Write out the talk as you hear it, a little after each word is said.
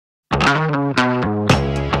What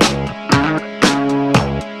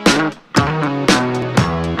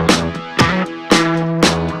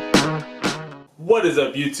is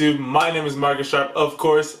up, YouTube? My name is Sharpe, of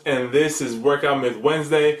course, and this is Workout Myth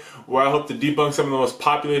Wednesday, where I hope to debunk some of the most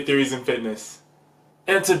popular theories in fitness.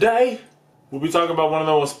 And today, we'll be talking about one of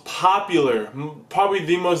the most popular, probably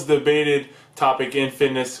the most debated topic in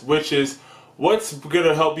fitness, which is what's going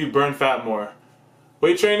to help you burn fat more,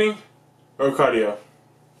 weight training or cardio?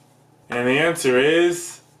 And the answer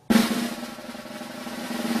is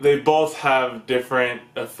they both have different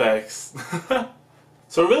effects.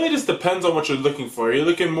 So it really just depends on what you're looking for. Are you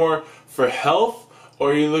looking more for health,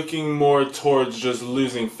 or are you looking more towards just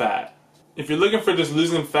losing fat? If you're looking for just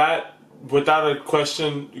losing fat, without a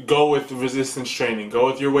question, go with resistance training. Go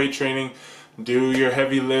with your weight training. Do your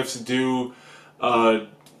heavy lifts. Do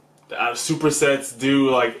supersets. Do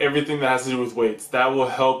like everything that has to do with weights. That will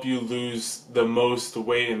help you lose the most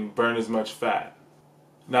weight and burn as much fat.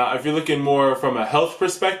 Now, if you're looking more from a health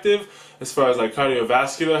perspective, as far as like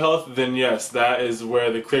cardiovascular health, then yes, that is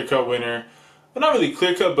where the clear-cut winner, well, not really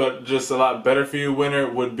clear-cut, but just a lot better for you winner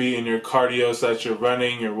would be in your cardio, so that you're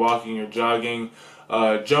running, you're walking, you're jogging,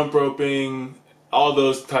 jump roping, all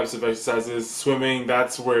those types of exercises, swimming.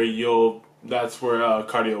 That's where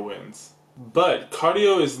cardio wins. But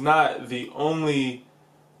cardio is not the only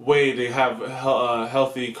way to have a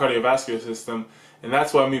healthy cardiovascular system, and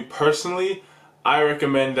that's why me personally, I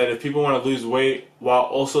recommend that if people want to lose weight while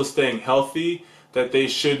also staying healthy, that they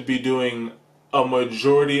should be doing a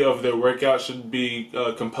majority of their workout should be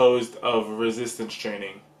composed of resistance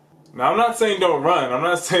training. Now, I'm not saying don't run, I'm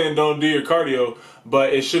not saying don't do your cardio,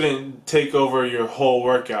 but it shouldn't take over your whole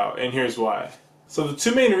workout, and here's why. So the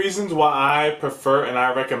two main reasons why I prefer and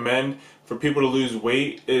I recommend for people to lose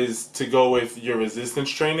weight is to go with your resistance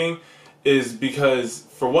training is because,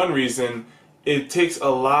 for one reason, it takes a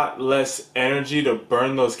lot less energy to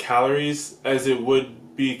burn those calories as it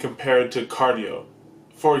would be compared to cardio.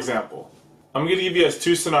 For example, I'm going to give you guys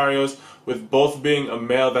two scenarios with both being a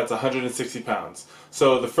male that's 160 pounds.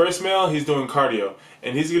 So the first male, he's doing cardio,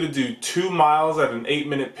 and he's going to do 2 miles at an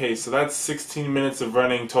 8-minute pace, so that's 16 minutes of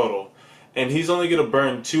running total. And he's only going to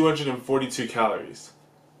burn 242 calories.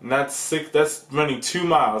 And that's running 2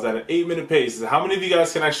 miles at an 8-minute pace. How many of you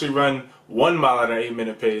guys can actually run 1 mile at an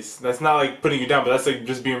 8-minute pace? That's not like putting you down, but that's like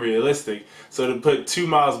just being realistic. So to put 2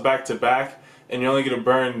 miles back to back and you're only going to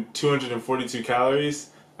burn 242 calories,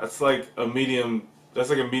 that's like a medium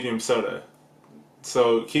soda.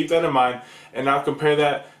 So keep that in mind, and I'll compare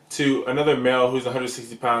that to another male who's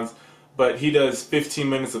 160 pounds, but he does 15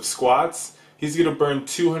 minutes of squats. He's going to burn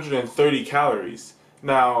 230 calories.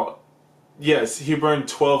 Now, yes, he burned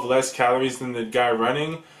 12 less calories than the guy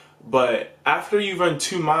running, but after you run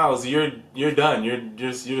 2 miles, you're done.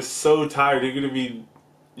 You're so tired. You're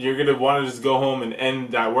gonna want to just go home and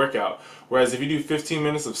end that workout. Whereas if you do 15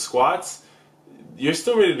 minutes of squats, you're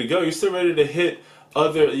still ready to go. You're still ready to hit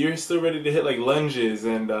like lunges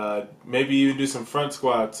and maybe even do some front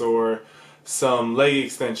squats or some leg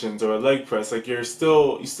extensions or a leg press. Like you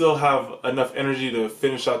still have enough energy to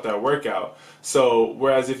finish out that workout. So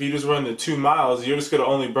whereas if you just run the 2 miles, you're just going to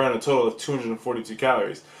only burn a total of 242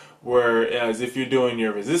 calories. Whereas if you're doing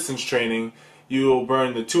your resistance training, you will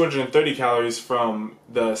burn the 230 calories from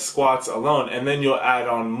the squats alone, and then you'll add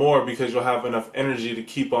on more because you'll have enough energy to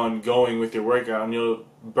keep on going with your workout, and you'll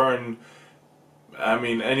burn, I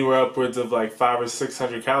mean, anywhere upwards of like 500 or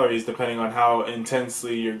 600 calories depending on how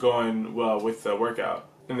intensely you're going with the workout.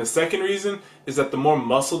 And the second reason is that the more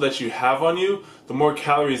muscle that you have on you, the more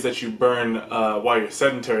calories that you burn while you're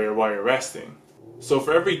sedentary or while you're resting. So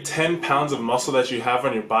for every 10 pounds of muscle that you have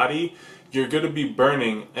on your body, you're going to be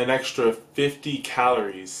burning an extra 50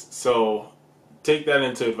 calories. So take that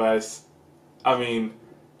into advice. I mean,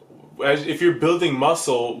 if you're building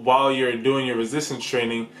muscle while you're doing your resistance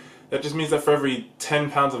training, that just means that for every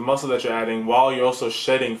 10 pounds of muscle that you're adding while you're also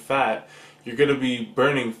shedding fat, you're going to be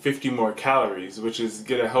burning 50 more calories, which is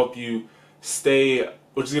going to help you stay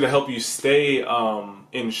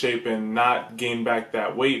in shape and not gain back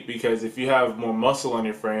that weight. Because if you have more muscle on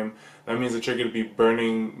your frame, that means that you're going to be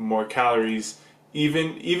burning more calories.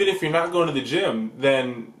 Even if you're not going to the gym,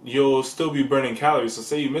 then you'll still be burning calories. So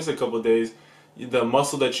say you miss a couple of days, the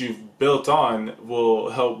muscle that you've built on will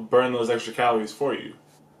help burn those extra calories for you.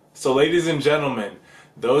 So ladies and gentlemen,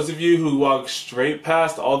 those of you who walk straight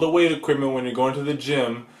past all the weight equipment when you're going to the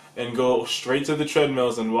gym and go straight to the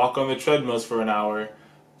treadmills and walk on the treadmills for an hour,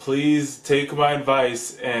 please take my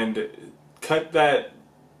advice and cut the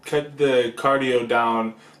cardio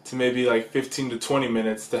down to maybe like 15 to 20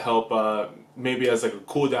 minutes to help maybe as like a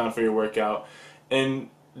cool down for your workout, and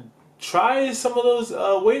try some of those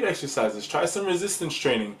weight exercises. Try some resistance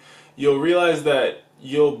training. You'll realize that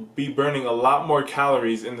you'll be burning a lot more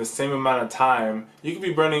calories in the same amount of time. You could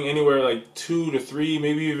be burning anywhere like 2 to 3,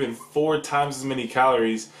 maybe even 4 times as many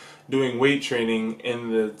calories doing weight training in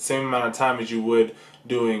the same amount of time as you would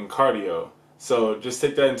doing cardio. So just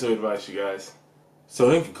take that into advice, you guys. So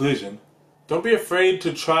in conclusion, don't be afraid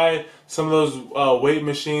to try some of those weight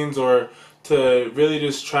machines, or to really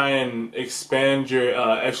just try and expand your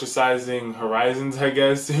exercising horizons, I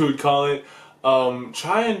guess you would call it.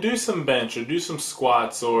 Try and do some bench, or do some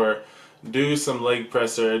squats, or do some leg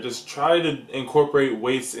press, or just try to incorporate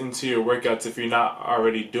weights into your workouts if you're not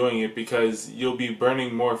already doing it, because you'll be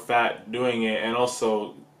burning more fat doing it and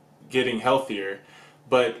also getting healthier.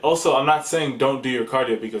 But also, I'm not saying don't do your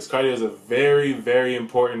cardio, because cardio is a very, very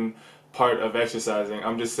important part of exercising.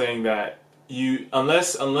 I'm just saying that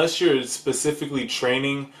unless you're specifically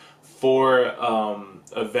training for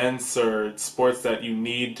events or sports that you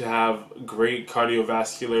need to have great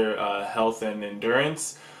cardiovascular health and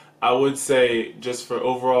endurance, I would say just for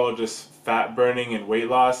overall just fat burning and weight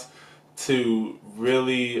loss, to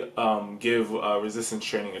really give resistance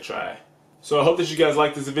training a try. So I hope that you guys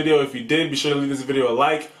liked this video. If you did, be sure to leave this video a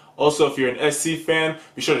like. Also, if you're an SC fan,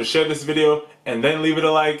 be sure to share this video and then leave it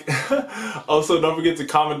a like. Also, don't forget to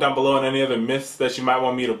comment down below on any other myths that you might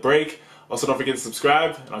want me to break. Also, don't forget to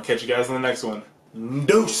subscribe, and I'll catch you guys in the next one.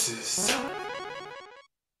 Deuces!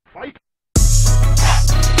 Fight!